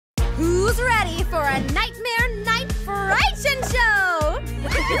Who's ready for a Nightmare Night Frighten Show?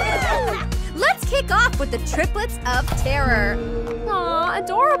 Let's kick off with the triplets of terror. Aw,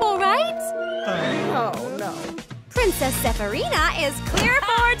 adorable, right? Oh, no. Princess Sephirina is clear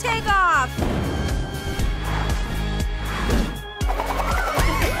for takeoff.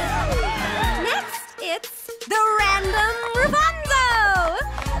 Next, it's the Random Rapunzel.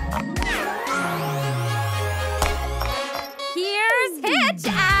 Here's Hitch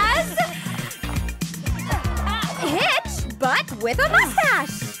as Hitch, but with a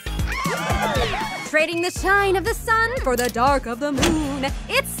mustache. Trading the shine of the sun for the dark of the moon,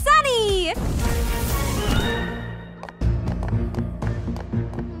 it's Sunny.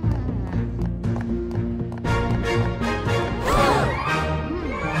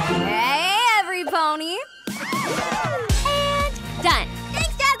 Hey, every pony. And done.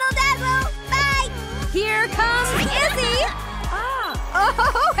 Thanks, Dazzle Dazzle. Bye. Here comes Izzy.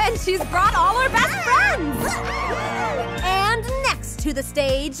 Oh, and she's brought all her best friends. And next to the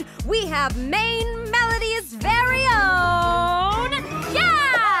stage, we have Main Melody's very own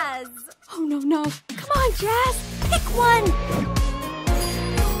Jazz. Oh, no, no. Come on, Jazz. Pick one.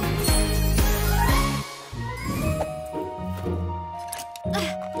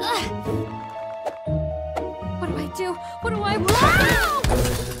 What do I do? What do I... Wow!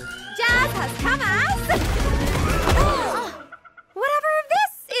 Jazz has come as... whatever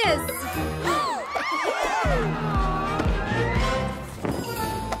this is.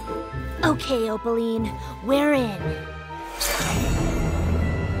 Okay, Opaline, we're in.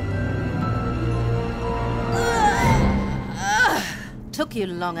 Took you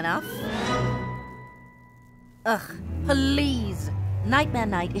long enough. Ugh, please. Nightmare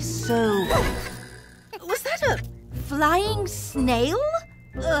Night is so... Was that a flying snail?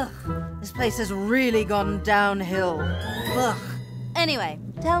 Ugh, this place has really gone downhill. Ugh. Anyway,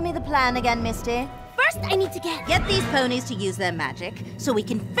 tell me the plan again, Misty. First, I need to Get these ponies to use their magic so we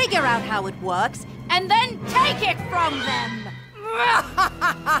can figure out how it works and then take it from them.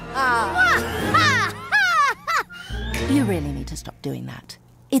 You really need to stop doing that.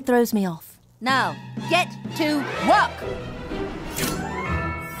 It throws me off. Now, get to work!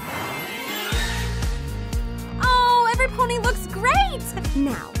 Oh, every pony looks great!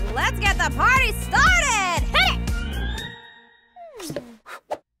 Now, let's get the party started! Hit it!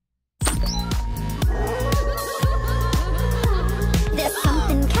 There's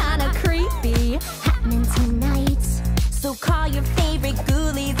something kind of creepy happening tonight. So call your favorite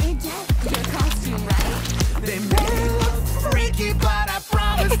ghoulies and just your costume right. They may look freaky, but I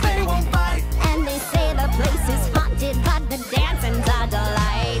promise they won't bite. And they say the place is haunted, but the dancing's a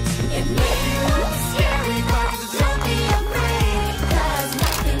delight. It may look scary, but don't be afraid. 'Cause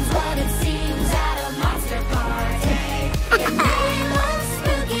nothing's what it seems at a monster party. It may look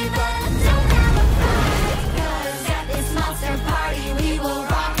spooky, but don't have a fright. 'Cause at this monster party we will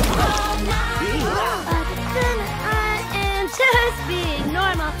rock all night. But then I am just being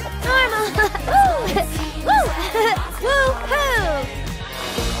normal. Woo-hoo!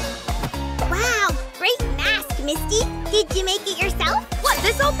 Wow, great mask, Misty. Did you make it yourself? What,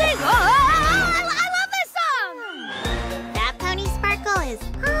 this whole thing? I love this song! That pony Sparkle is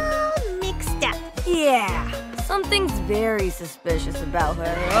all mixed up. Yeah, something's very suspicious about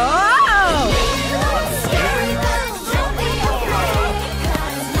her. Oh! Scary, but don't be afraid.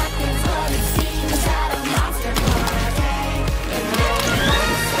 'Cause nothing's what it seems at a monster party. It may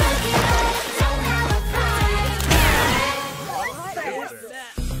look spooky, but don't have a fright.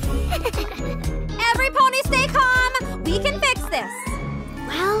 Every pony stay calm. We can fix this.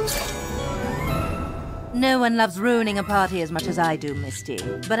 Well, No one loves ruining a party as much as I do, Misty.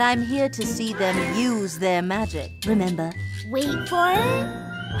 But I'm here to see them use their magic, remember? wait for it.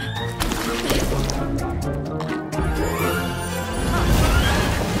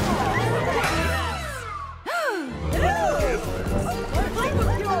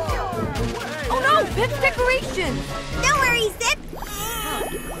 Oh no, big decoration. Don't worry, Zip.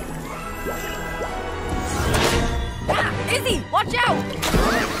 Izzy, watch out!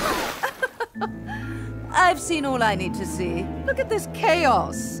 I've seen all I need to see. Look at this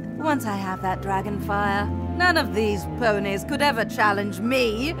chaos. Once I have that dragon fire, none of these ponies could ever challenge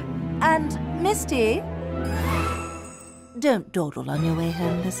me. And, Misty, don't dawdle on your way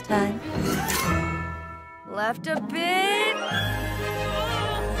home this time. Left a bit.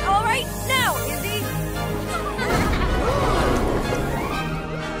 All right, now is